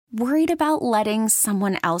Worried about letting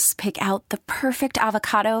someone else pick out the perfect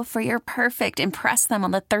avocado for your perfect impress them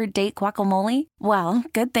on the third date guacamole? Well,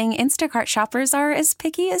 good thing Instacart shoppers are as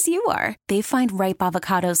picky as you are. They find ripe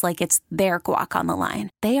avocados like it's their guac on the line.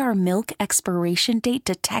 They are milk expiration date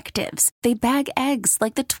detectives. They bag eggs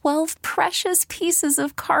like the 12 precious pieces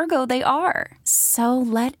of cargo they are. So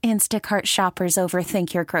let Instacart shoppers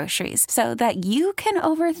overthink your groceries so that you can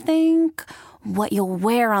overthink what you'll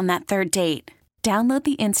wear on that third date. Download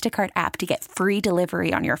the Instacart app to get free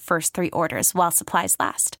delivery on your first 3 orders while supplies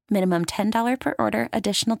last. Minimum $10 per order.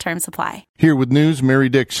 Additional terms apply. Here with news, Mary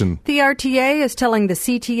Dixon. The RTA is telling the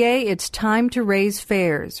CTA it's time to raise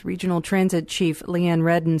fares. Regional Transit Chief Leanne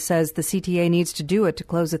Redden says the CTA needs to do it to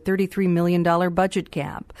close a $33 million budget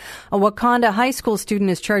gap. A Wakanda high school student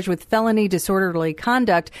is charged with felony disorderly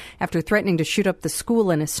conduct after threatening to shoot up the school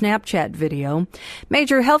in a Snapchat video.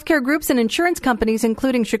 Major healthcare groups and insurance companies,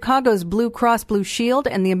 including Chicago's Blue Cross Blue Shield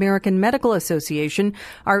and the American Medical Association,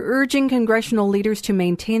 are urging congressional leaders to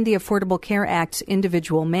maintain the Affordable Care Act's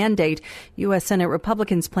individual mandate. U.S. Senate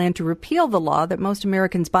Republicans plan to repeal the law that most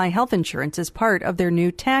Americans buy health insurance as part of their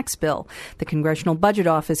new tax bill. The Congressional Budget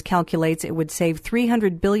Office calculates it would save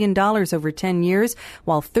 $300 billion over 10 years,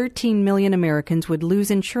 while 13 million Americans would lose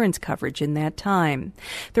insurance coverage in that time.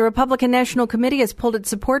 The Republican National Committee has pulled its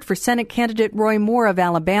support for Senate candidate Roy Moore of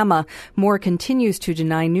Alabama. Moore continues to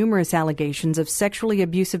deny numerous allegations of sexually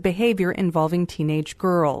abusive behavior involving teenage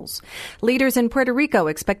girls. Leaders in Puerto Rico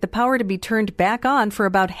expect the power to be turned back on for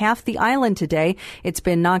about half the island today. It's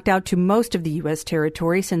been knocked out to most of the U.S.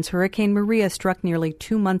 territory since Hurricane Maria struck nearly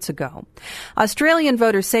 2 months ago. Australian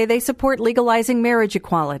voters say they support legalizing marriage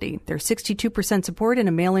equality. Their 62% support in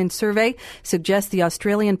a mail-in survey suggests the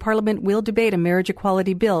Australian Parliament will debate a marriage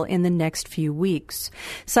equality bill in the next few weeks.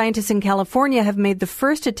 Scientists in California have made the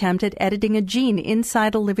first attempt at editing a gene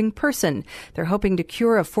inside a living person. They're hoping to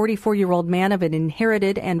cure a 44-year-old man of an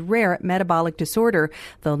inherited and rare metabolic disorder.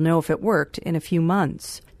 They'll know if it worked in a few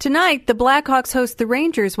months. Tonight, the Blackhawks host the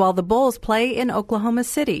Rangers while the Bulls play in Oklahoma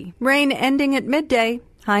City. Rain ending at midday.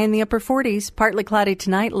 High in the upper 40s. Partly cloudy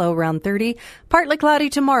tonight, low around 30. Partly cloudy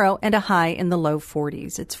tomorrow, and a high in the low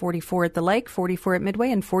 40s. It's 44 at the lake, 44 at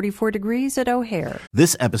Midway, and 44 degrees at O'Hare.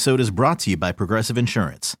 This episode is brought to you by Progressive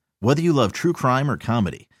Insurance. Whether you love true crime or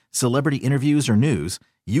comedy, celebrity interviews or news,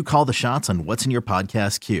 you call the shots on what's in your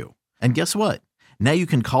podcast queue. And guess what? Now you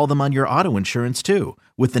can call them on your auto insurance too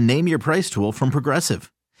with the Name Your Price tool from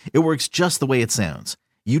Progressive. It works just the way it sounds.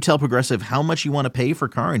 You tell Progressive how much you want to pay for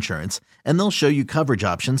car insurance, and they'll show you coverage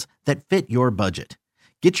options that fit your budget.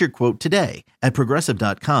 Get your quote today at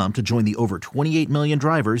Progressive.com to join the over 28 million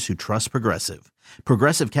drivers who trust Progressive.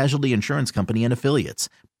 Progressive Casualty Insurance Company and Affiliates.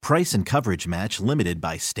 Price and coverage match limited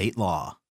by state law.